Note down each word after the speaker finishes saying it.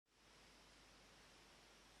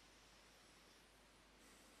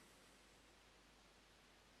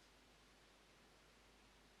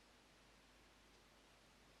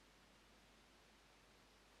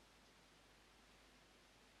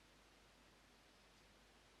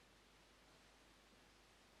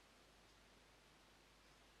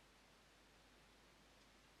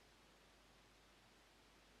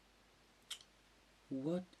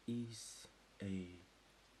What is a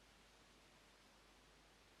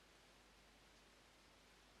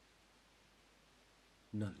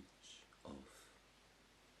knowledge of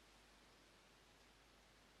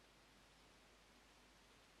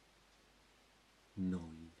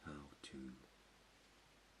knowing how to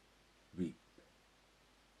reap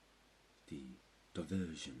the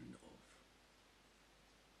diversion of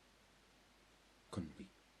convict?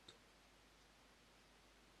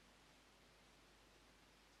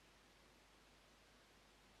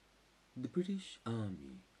 The British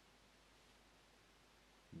Army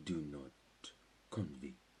do not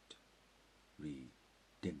convict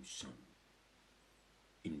redemption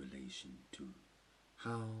in relation to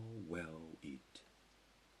how well it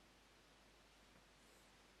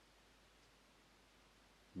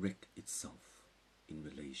wrecked itself in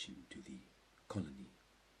relation to the colony,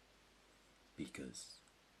 because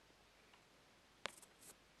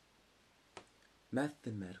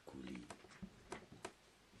mathematically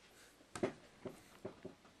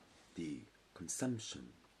the consumption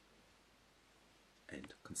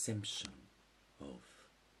and consumption of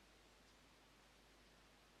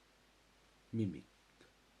mimic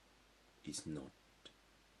is not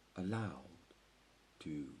allowed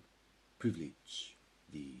to privilege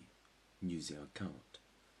the user account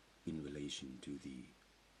in relation to the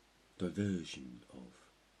diversion of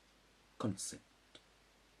concept,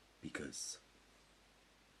 because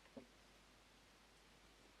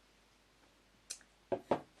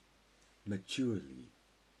maturely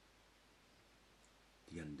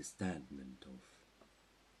the understanding of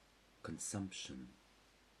consumption,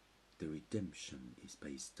 the redemption is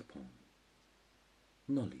based upon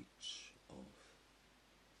knowledge of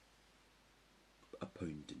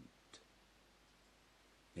opponent,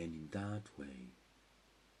 and in that way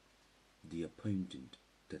the opponent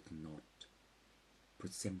does not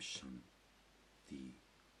presumption the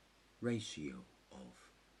ratio of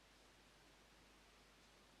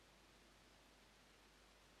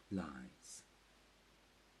lies.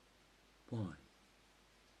 Why?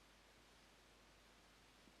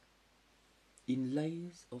 In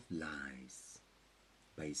layers of lies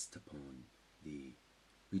based upon the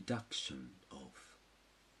reduction of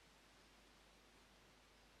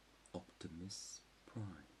Optimus Prime,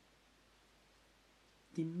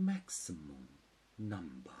 the maximum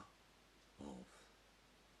number of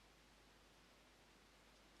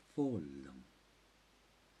fallen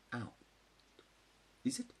out,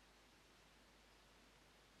 is it?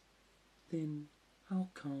 Then how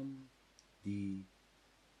come the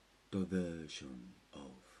diversion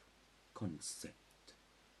of concept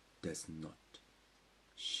does not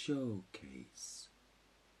showcase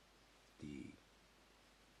the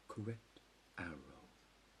correct arrow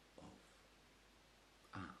of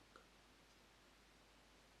arc?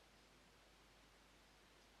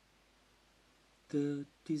 The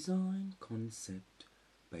design concept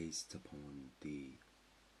based upon the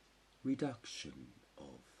reduction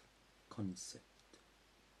of concept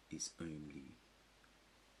is only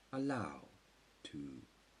allowed to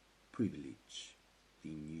privilege the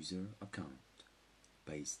user account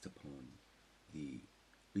based upon the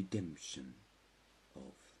redemption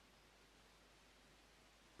of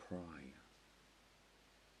prior.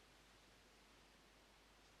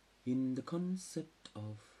 In the concept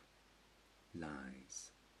of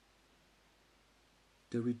lies,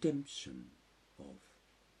 the redemption of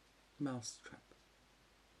mousetrap,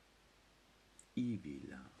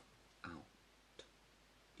 evil out,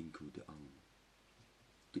 include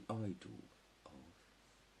the idol of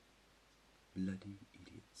bloody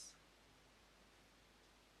idiots.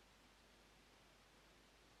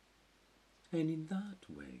 And in that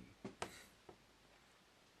way,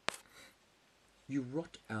 you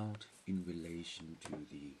rot out in relation to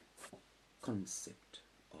the concept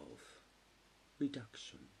of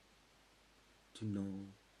reduction, to know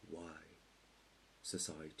why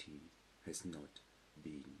society has not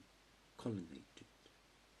been colonized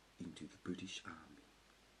into the British Army,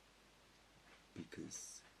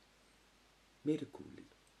 because medically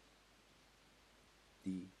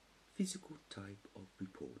the physical type of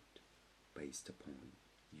report based upon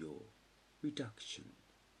your reduction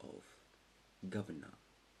of governor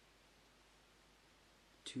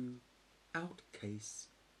to outcase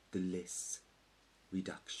the less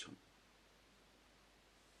reduction,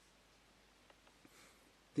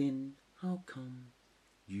 then how come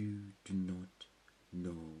you do not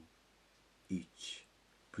know each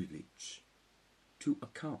privilege to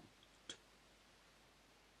account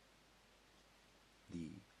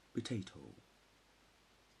the potato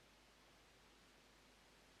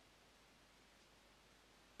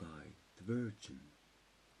by the Virgin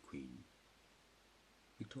Queen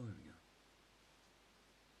Victoria.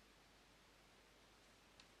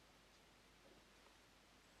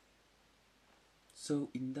 So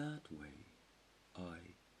in that way,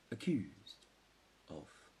 I accused of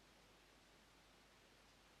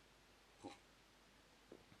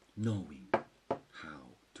knowing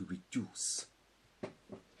how to reduce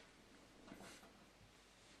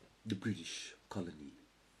the British colony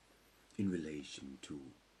in relation to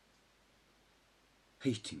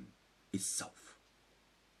hating itself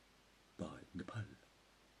by Nepal.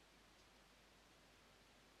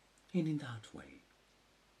 And in that way,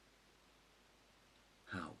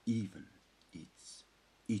 how even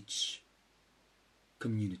each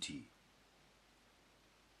community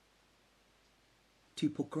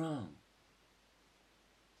typogram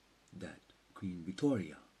that Queen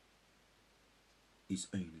Victoria is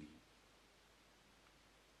only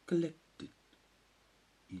collected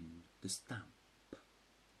in the stamp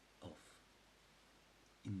of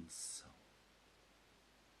insult.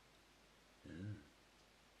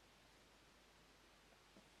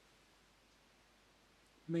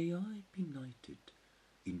 May I be knighted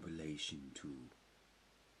in relation to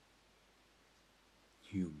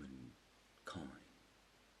humankind?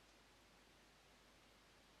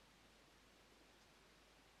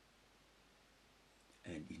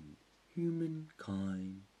 And in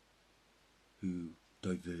humankind who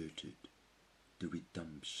diverted the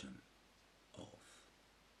redemption of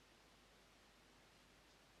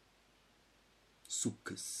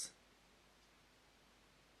Sukkos,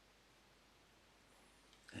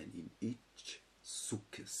 and in each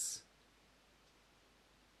Sukkos,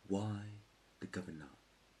 why the governor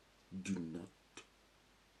do not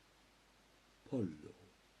follow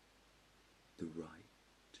the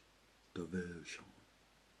right diversion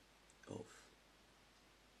of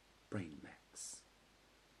brain max,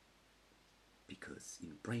 because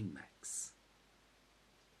in brain max,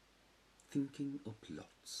 thinking of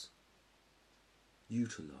lots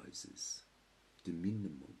utilizes the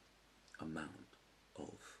minimum amount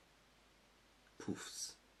of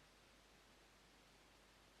proofs,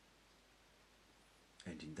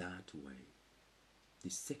 and in that way the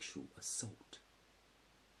sexual assault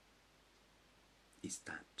is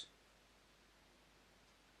that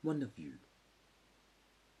one of you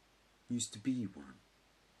used to be one.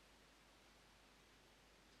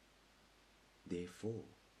 Therefore,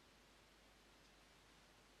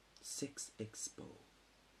 Sex Expo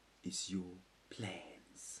is your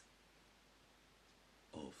plans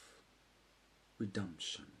of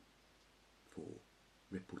redemption for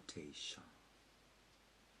reputation.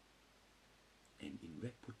 And in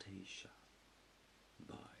reputation,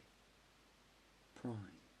 by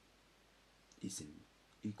prime is an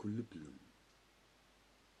equilibrium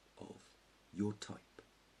of your type,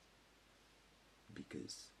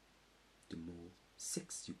 because the more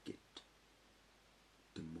sex you get,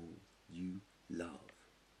 the more you love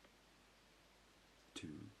to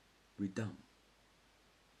redeem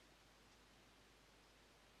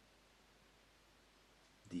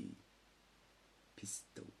the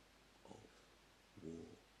pistol of war.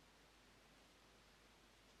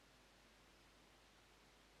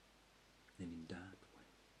 And in that way,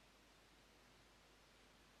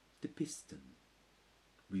 the piston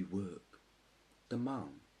rework the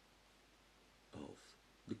man of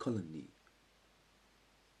the colony,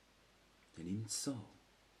 and in so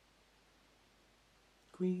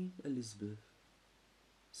Queen Elizabeth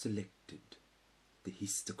selected the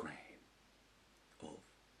histogram of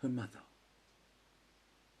her mother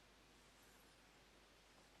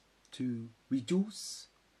to reduce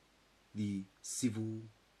the civil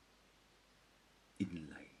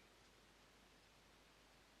inlay,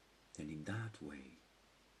 and in that way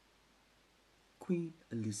Queen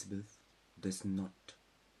Elizabeth does not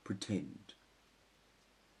pretend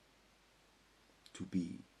to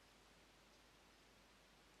be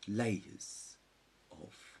layers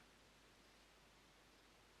of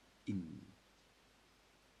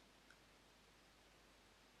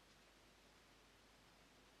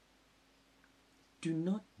do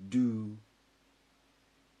not do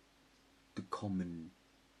the common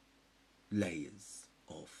layers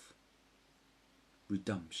of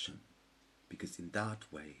redemption, because in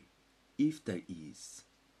that way, if there is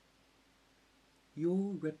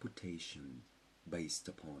your reputation based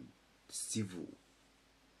upon civil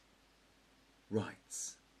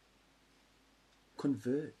rights,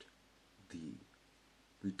 convert the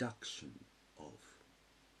reduction of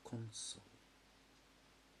consul,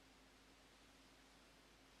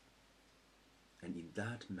 and in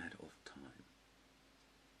that matter of time,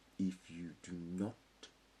 if you do not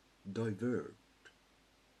divert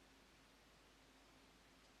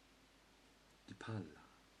the pala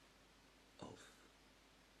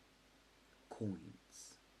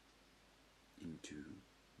coins into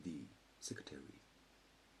the secretary,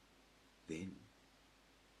 then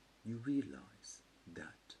you realize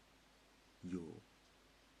that your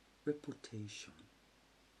reputation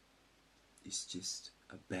is just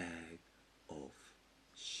a bag of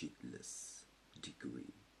shitless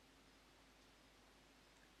degree.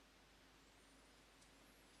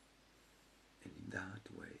 And in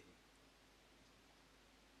that way,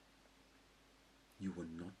 you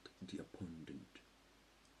are not the opponent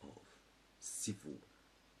of civil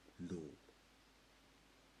law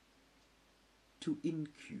to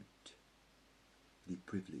impute the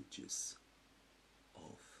privileges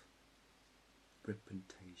of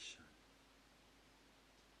representation,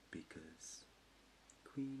 because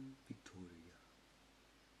Queen Victoria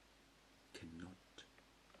cannot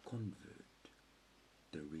convert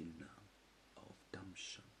the arena of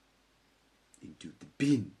dumption into the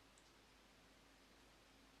bin.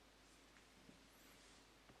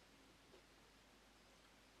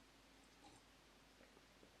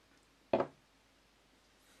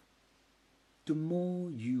 The more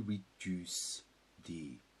you reduce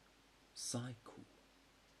the cycle,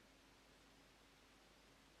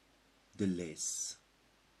 the less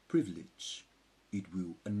privilege it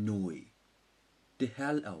will annoy the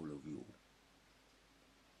hell out of you.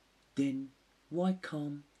 Then why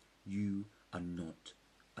come you are not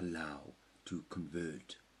allowed to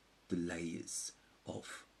convert the layers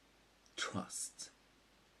of trust?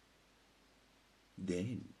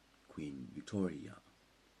 Then Queen Victoria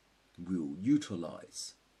will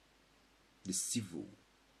utilize the civil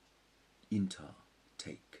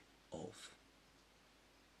intake of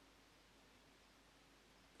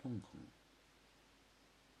Hong Kong.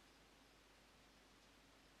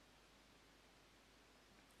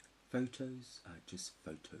 Photos are just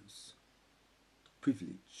photos.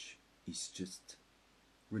 Privilege is just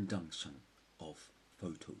redemption of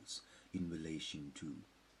photos in relation to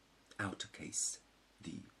outer case,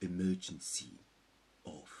 the emergency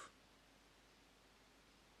of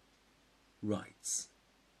rights.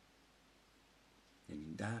 And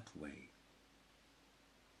in that way,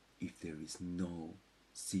 if there is no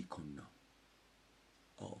sequence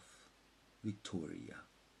of Victoria,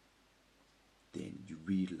 then you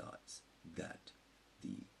realize that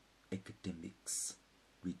the academics'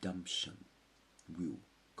 redemption will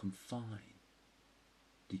confine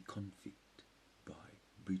the conflict by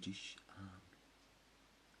British Army.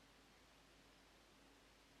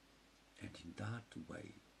 And in that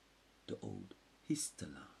way, the old history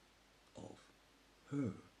of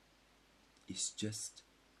her is just,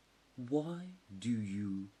 why do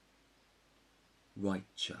you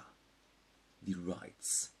righteous the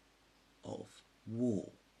rights of war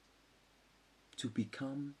to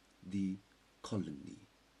become the colony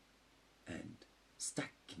and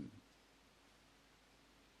stacking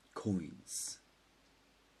coins,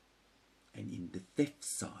 and in the theft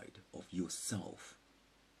side of yourself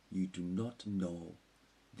you do not know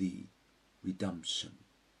the redemption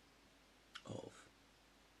of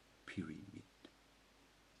pyramid?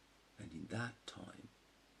 And in that time,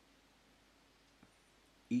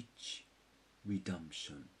 each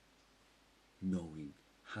redemption, knowing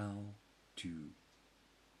how to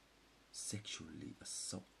sexually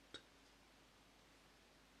assault,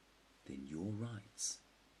 then your rights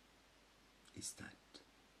is that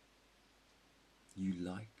you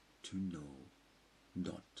like to know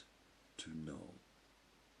not to know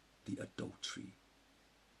the adultery,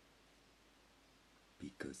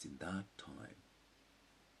 because in that time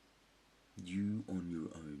you on your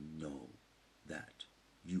own know that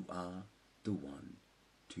you are the one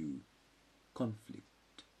to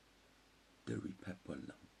conflict the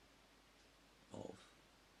repellent of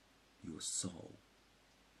your soul.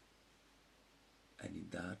 And in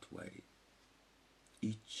that way,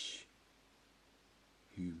 each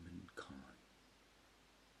humankind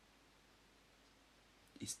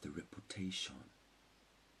is the reputation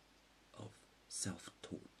of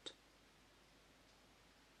self-taught.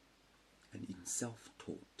 And in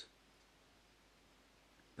self-taught,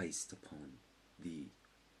 based upon the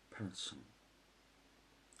passion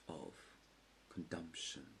of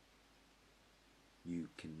consumption, you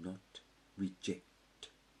cannot reject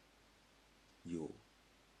your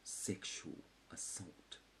sexual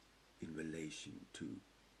assault in relation to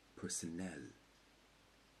personnel,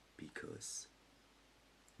 because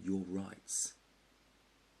your rights,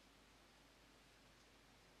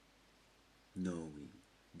 knowing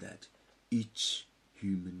that each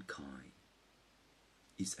humankind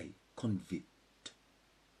is a convict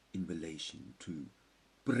in relation to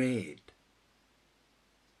bread,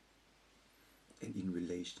 and in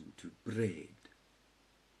relation to bread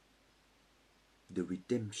the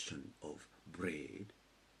redemption of bread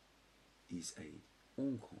is a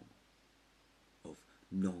encore of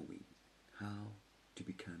knowing how to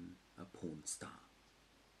become a porn star.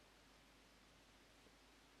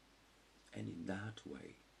 And in that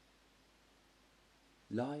way,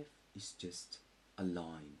 life is just a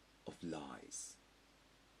line of lies.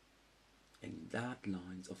 And in that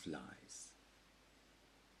lines of lies,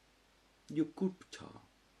 your good part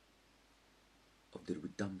of the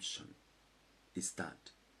redemption is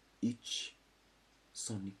that each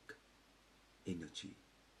sonic energy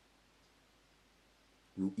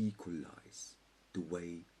will equalize the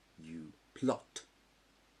way you plot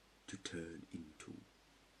to turn into.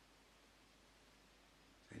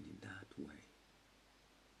 And in that way,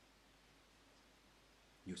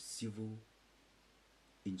 your civil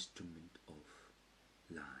instrument of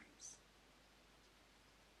lies,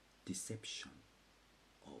 deception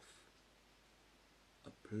of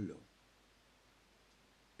Apollo,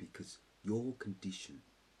 because your condition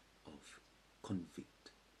of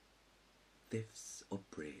convict, thefts of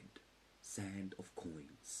bread, sand of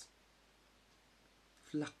coins,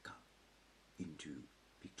 flicker into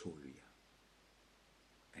Victoria.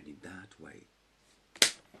 And in that way,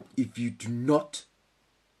 if you do not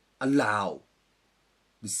allow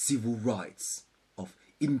the civil rights of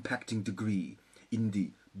impacting degree in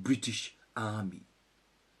the British Army,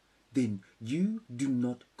 then you do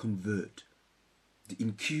not convert the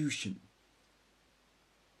inclusion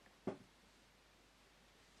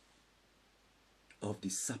of the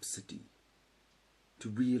subsidy to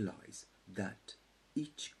realize that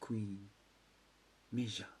each queen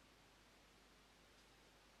measure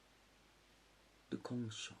the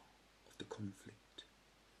contour of the conflict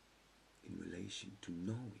in relation to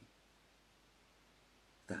knowing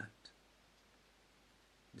that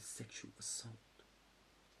the sexual assault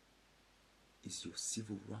is your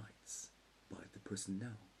civil rights by the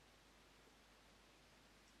personnel.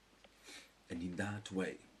 And in that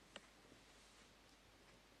way,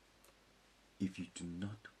 if you do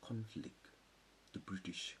not conflict the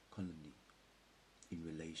British colony in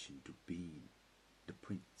relation to being the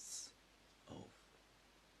prince of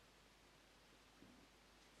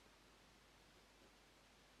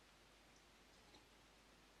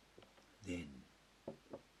then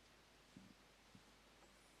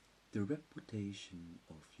the reputation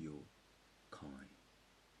of your kind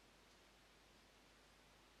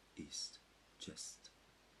is just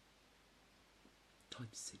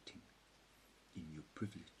typesetting in your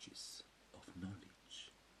privileges of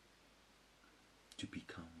knowledge to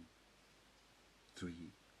become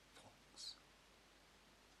three fox.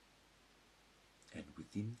 And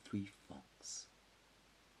within three fox,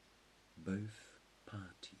 both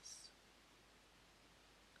parties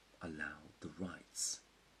allow the rights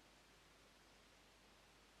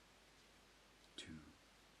to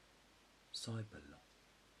cyberlock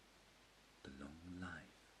the long life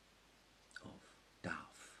of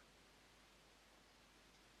Darth.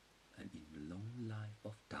 And in the long life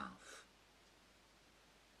of Darth,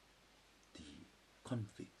 the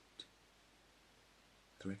convict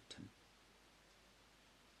threaten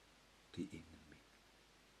the enemy.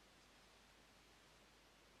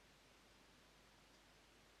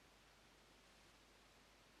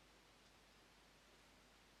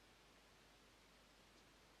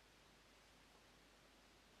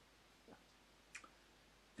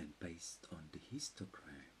 And based on the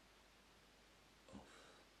histogram of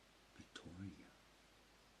Victoria,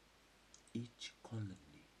 each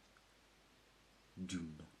colony do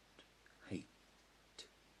not hate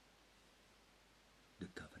the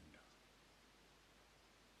governor.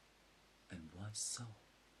 And why so?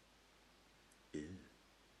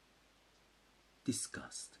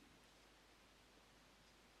 Disgusting.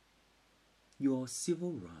 Your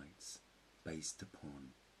civil rights based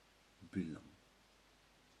upon belong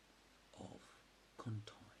of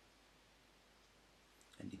contime,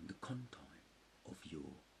 and in the contime of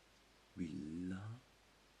your villa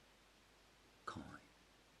kind,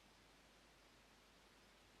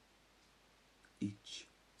 each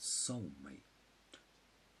soulmate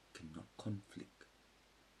cannot conflict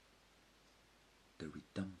the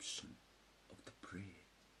redemption of the bread.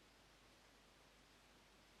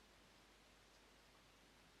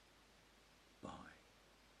 By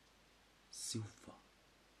silver.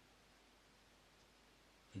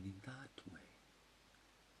 And in that way,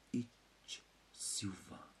 each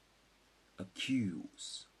silver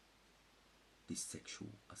accuse the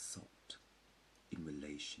sexual assault in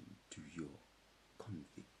relation to your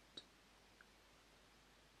convict.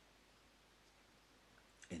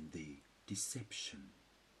 And the deception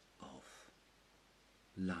of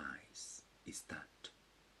lies is that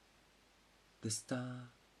the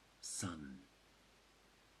star sun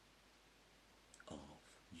of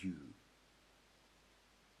you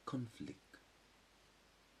conflict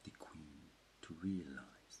the Queen to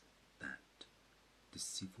realize that the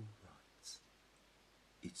civil rights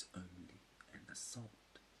is only an assault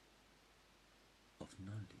of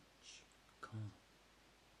knowledge, calm,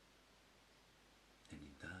 and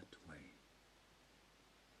in that way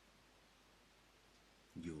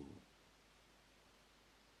you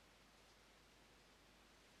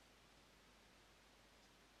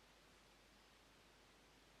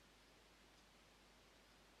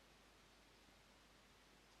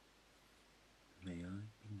may I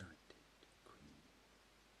be knighted, Queen.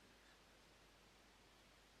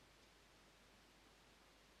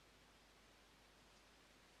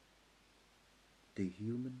 The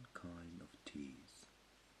humankind of tears,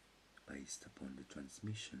 based upon the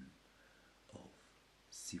transmission of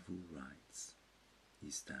civil rights,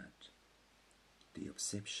 is that the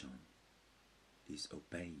exception is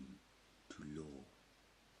obeying to law,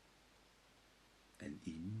 and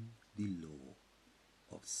in the law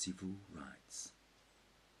of civil rights,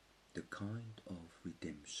 the kind of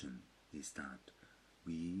redemption is that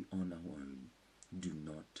we on our own do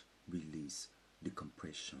not release the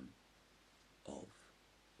compression of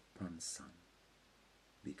one son,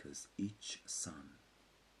 because each son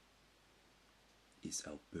is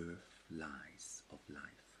our birth lies of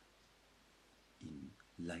life, in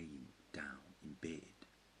laying down in bed,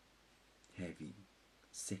 having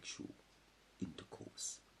sexual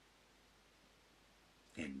intercourse,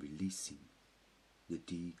 and releasing the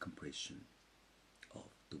decompression of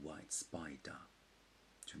the white spider,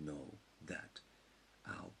 to know that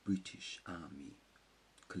our British Army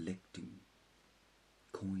collecting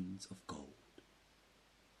coins of gold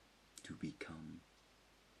to become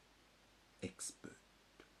expert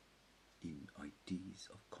in ideas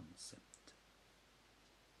of concept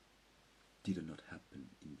did not happen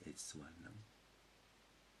in Eswanan.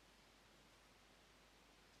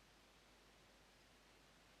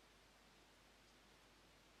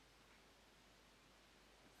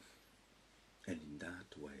 And in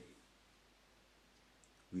that way,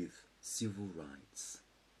 with civil rights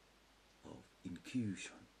of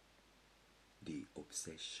inclusion, the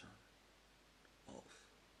obsession of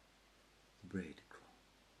breadcrumb,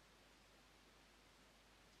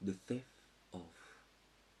 the theft of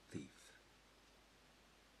thief,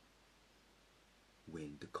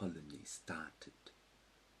 when the colony started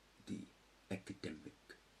the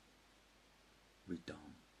academic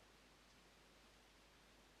freedom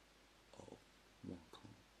of Hong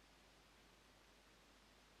Kong,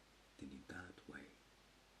 then in that way,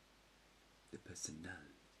 the personnel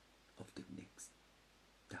of the next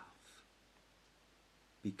staff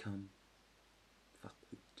become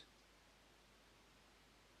fuckwit,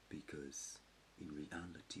 because in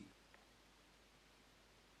reality,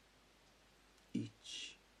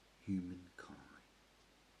 each humankind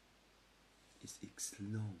is its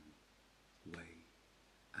long way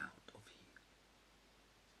out of here.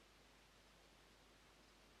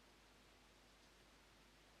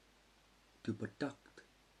 To product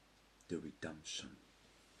the redemption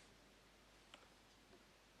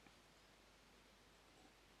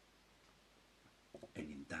and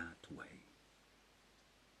in that way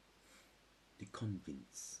the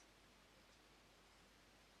convince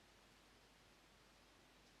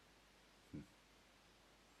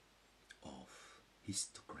of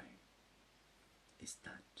histogram is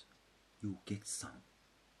that you get some,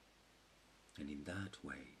 and in that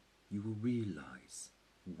way you will realize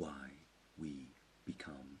why we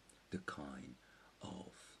become the kind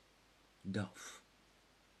of dove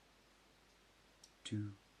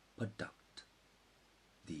to product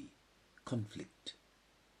the conflict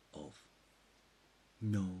of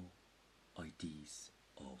no ideas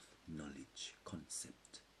of knowledge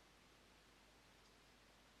concept.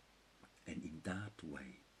 And in that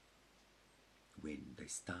way, when they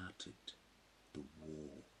started the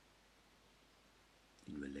war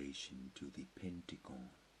in relation to the Pentagon,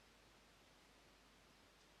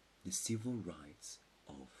 the civil rights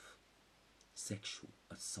of sexual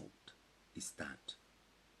assault is that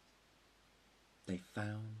they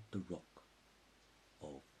found the rock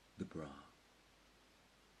of the bra.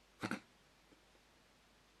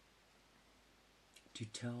 To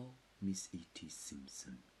tell Miss E.T.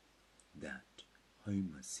 Simpson that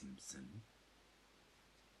Homer Simpson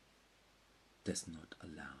does not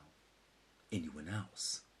allow anyone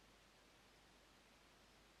else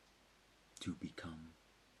to become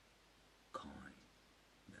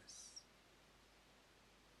kindness,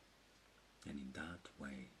 and in that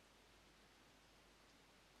way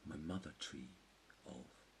my mother tree of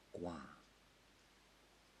Guan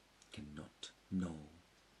cannot know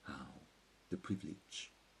how the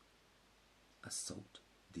privilege assault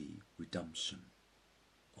the redemption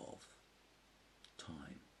of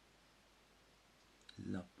time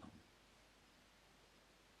lapang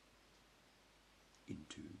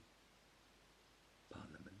into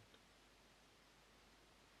Parliament.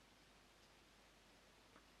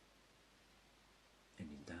 And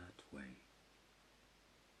in that way,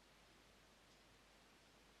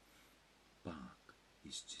 bark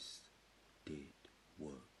is just dead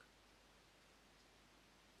work.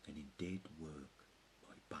 And in dead work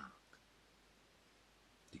by bark,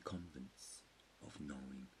 the convents of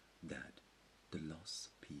knowing that the lost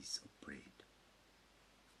piece of bread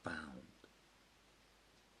found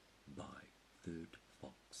by third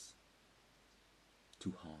fox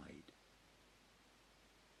to hide,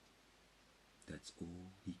 that's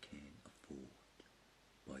all he can afford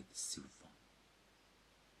by the silver.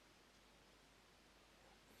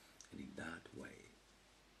 And in that way,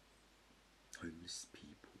 homeless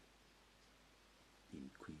people in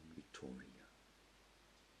Queen Victoria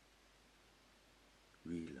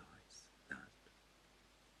realize that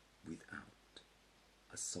without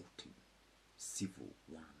assaulting civil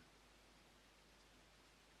 1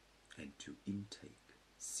 and to intake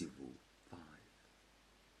civil 5,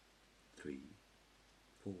 3,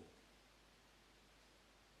 4.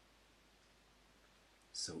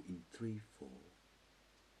 So in 3, 4,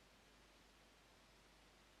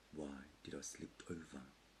 why did I slip over?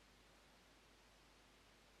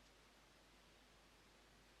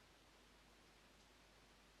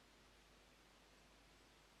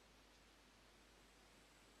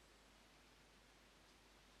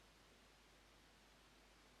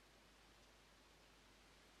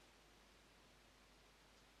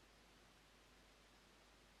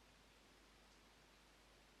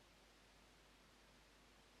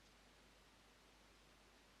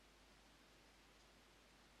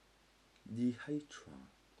 The hatred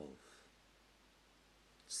of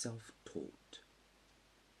self-taught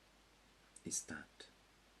is that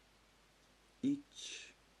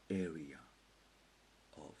each area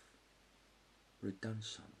of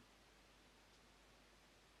redemption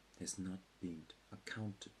has not been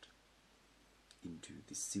accounted into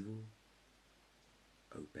the civil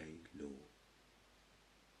obey law,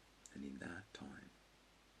 and in that time,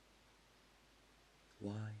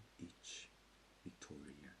 why each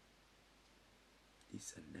Victoria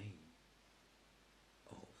is a name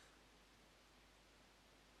of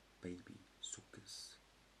baby suckers.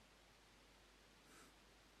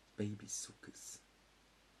 Baby suckers.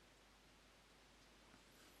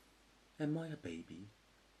 Am I a baby?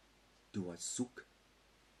 Do I suck?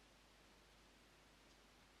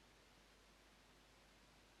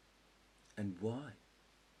 And why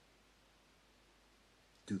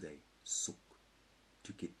do they suck?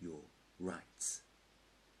 To get your rights?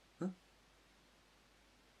 Huh?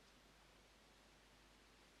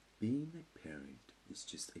 Being a parent is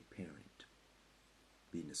just a parent.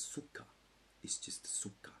 Being a sucker is just a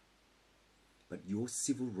sucker. But your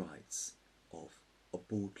civil rights of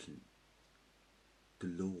abortion, the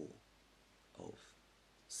law of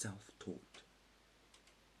self-taught,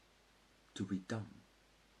 to redeem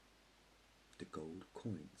the gold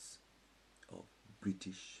coins of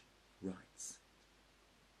British rights.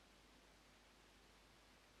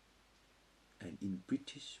 And in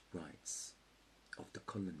British rights of the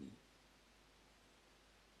colony,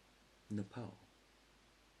 Nepal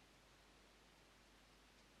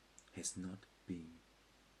has not been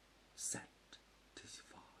satisfied.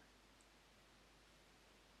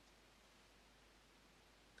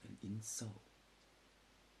 And in so,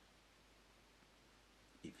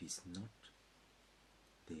 if it's not,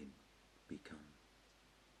 then become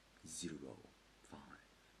 0, 5.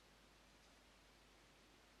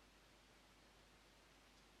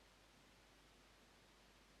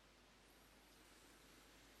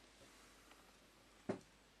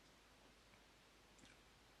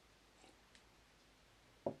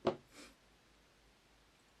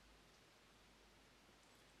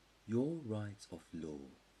 Your rights of law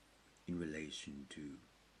in relation to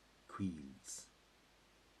queens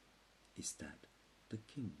is that the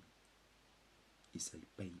king is a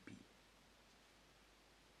baby.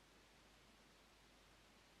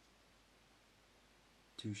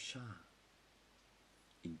 To share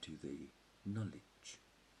into the knowledge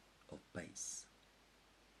of base,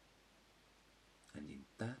 and in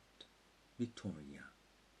that Victoria,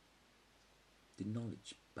 the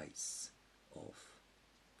knowledge base of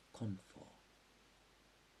comfort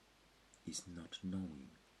is not knowing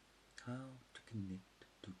how to connect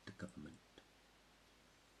to the government,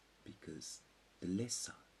 because the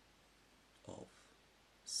lesser of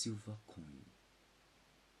silver coin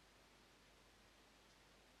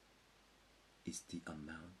is the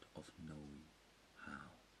amount of knowing how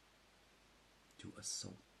to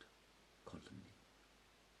assault colony.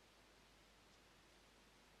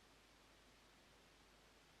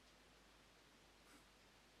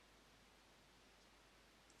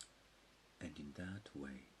 And in that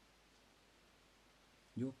way,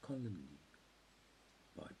 your colony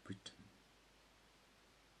by Britain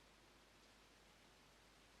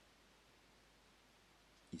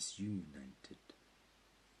is united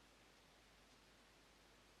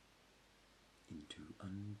into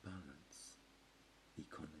unbalanced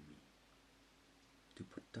economy to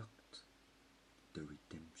protect the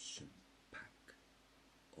redemption pack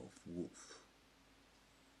of wolf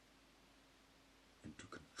and to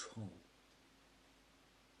control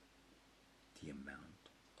the amount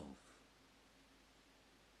of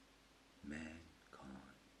mankind.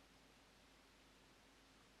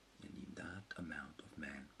 And in that amount of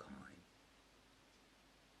mankind,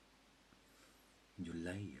 your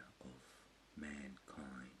layer of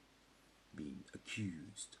mankind being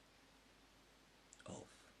accused of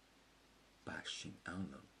bashing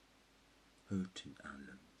Alan, hurting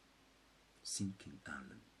Alan, sinking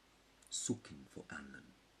Alan, sucking for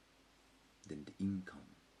Alan, then the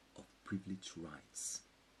income of privileged rights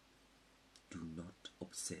do not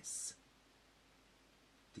obsess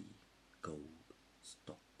the gold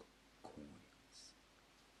stock coins.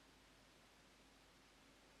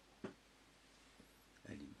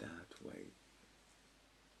 And in that way,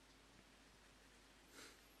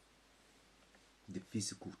 the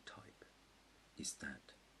physical type is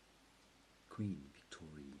that Queen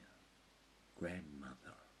Victoria,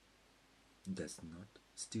 grandmother, does not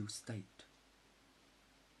still state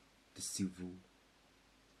the civil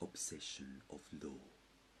obsession of law,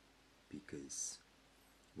 because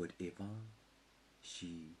whatever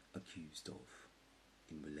she accused of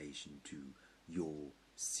in relation to your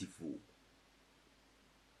civil,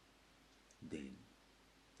 then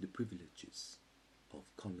the privileges of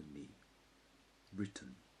colony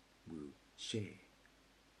Britain will share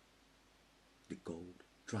the gold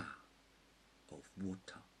jar of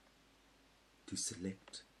water to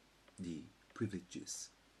select the privileges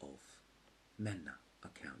of manor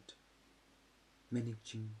account,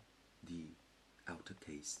 managing the outer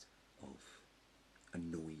case of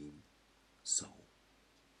annoying soul.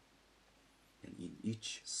 And in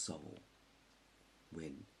each soul,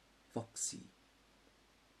 when Foxy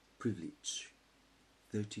privilege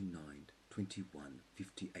 39, 21,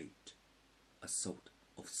 58 assault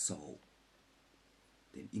of soul,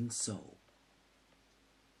 then in soul,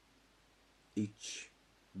 each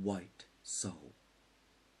white soul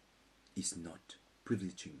is not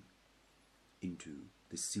privileging into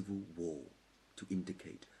the civil war to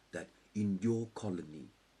indicate that in your colony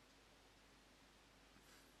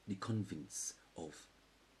the convents of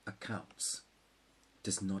accounts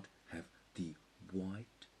does not have the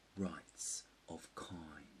white rights of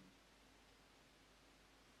kind.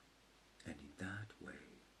 And in that way,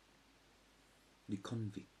 the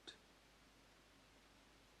convict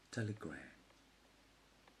telegram,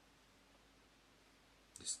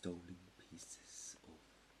 the stolen pieces of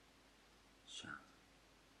sham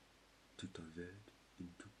to divert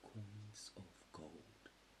into coins of gold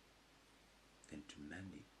and to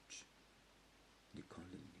manage the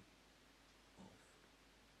colony of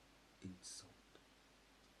insult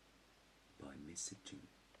by messaging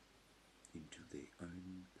into their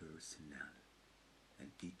own personnel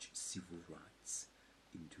and each civil rights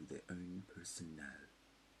into their own personnel,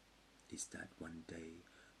 is that one day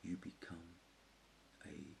you become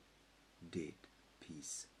a dead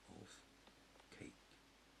piece of cake.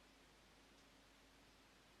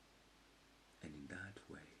 And in that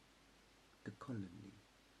way, the colony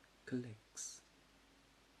collects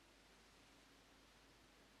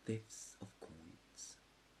thefts of coins.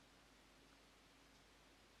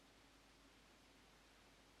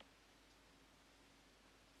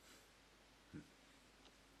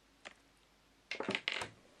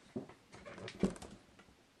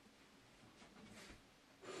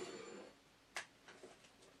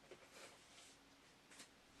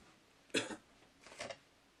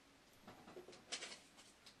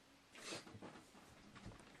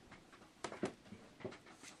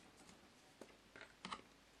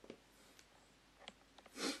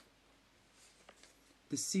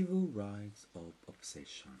 The civil rights of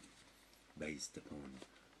obsession based upon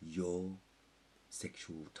your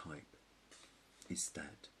sexual type is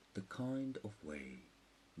that the kind of way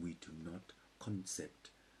we do not concept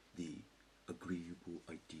the agreeable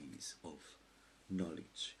ideas of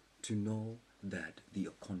knowledge to know that the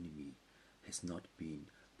economy has not been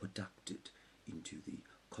produced into the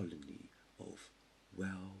colony of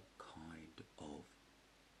well kind of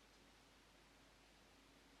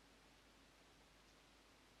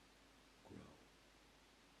grow,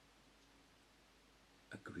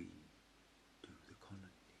 agreeing to the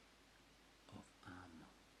colony of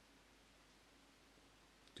armor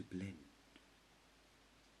to blend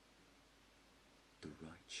the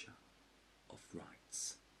righteous of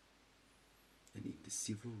rights, and in the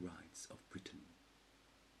civil rights of Britain,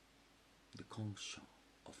 the culture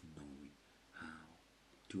of knowing how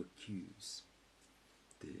to accuse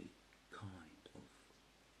the kind of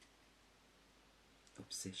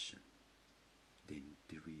obsession, then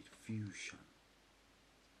the refusion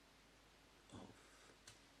of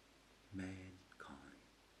mankind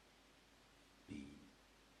being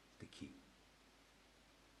the king.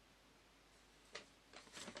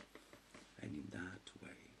 And in that way,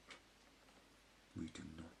 we do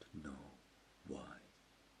not know why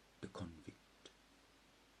the convict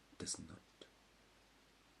does not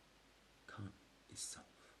con itself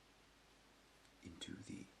into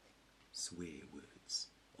the swear words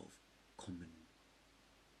of common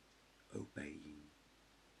obeying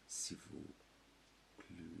civil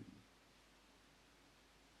clue.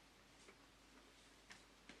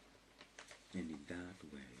 And in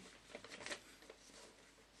that way,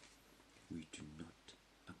 we do not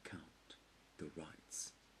account the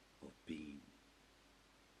rights of being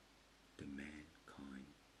the mankind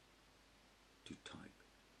to type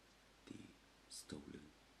the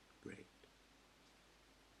stolen bread.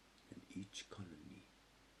 And each colony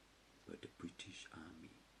where the British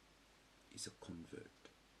Army is a convert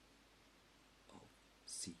of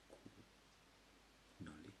sequel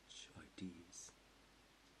knowledge ideas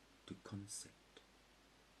to concept,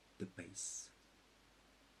 the base.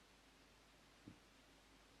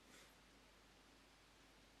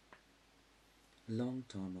 A long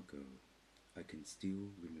time ago, I can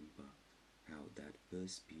still remember how that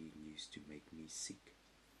first being used to make me sick,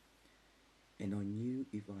 and I knew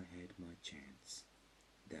if I had my chance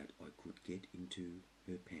that I could get into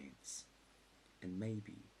her pants, and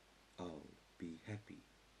maybe I'll be happy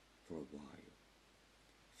for a while.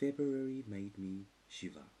 February made me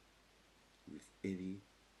shiver with every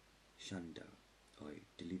shanda I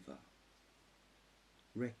deliver,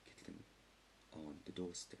 rattling on the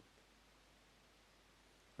doorstep.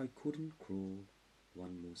 I couldn't crawl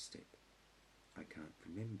one more step. I can't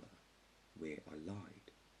remember where I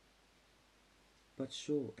lied. But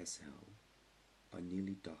sure as hell, I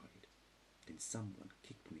nearly died, and someone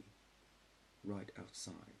kicked me right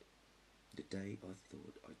outside the day I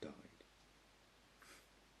thought I died.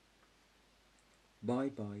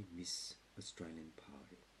 Bye-bye, Miss Australian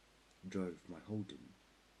Pie, drove my Holden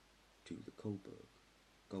to the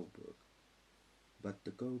Goldberg, but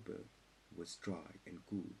the Goldberg was dry and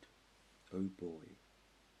good. Oh boy,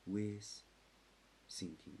 where's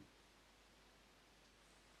sinking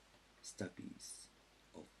stubbies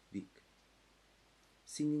of Vic,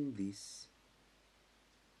 singing this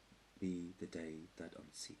be the day that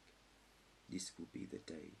I'm sick. This will be the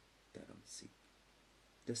day that I'm sick.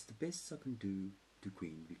 That's the best I can do to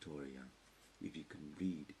Queen Victoria, if you can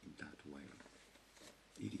read in that way.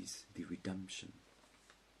 It is the redemption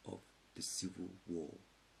of the Civil War,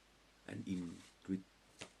 and in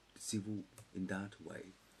that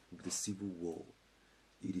way, with the Civil War,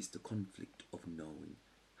 it is the conflict of knowing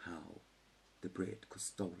how the bread was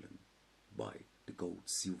stolen by the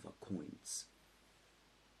gold-silver coins,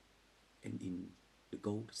 and in the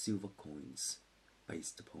gold-silver coins,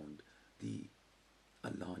 based upon the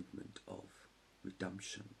alignment of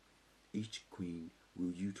redemption, each queen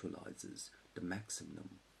will utilizes the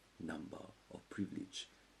maximum number of privilege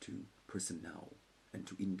to personnel and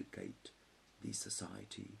to indicate the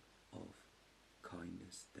society of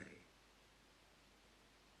kindness day.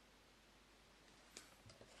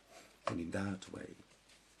 And in that way,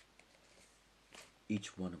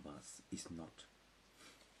 each one of us is not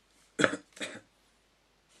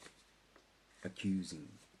accusing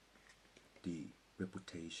the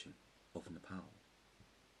reputation of Nepal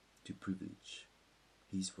to privilege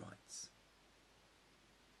his rights.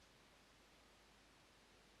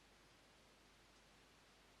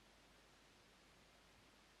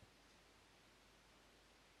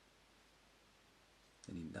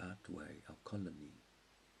 And in that way, our colony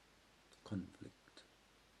conflict,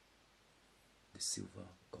 the silver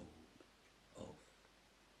gold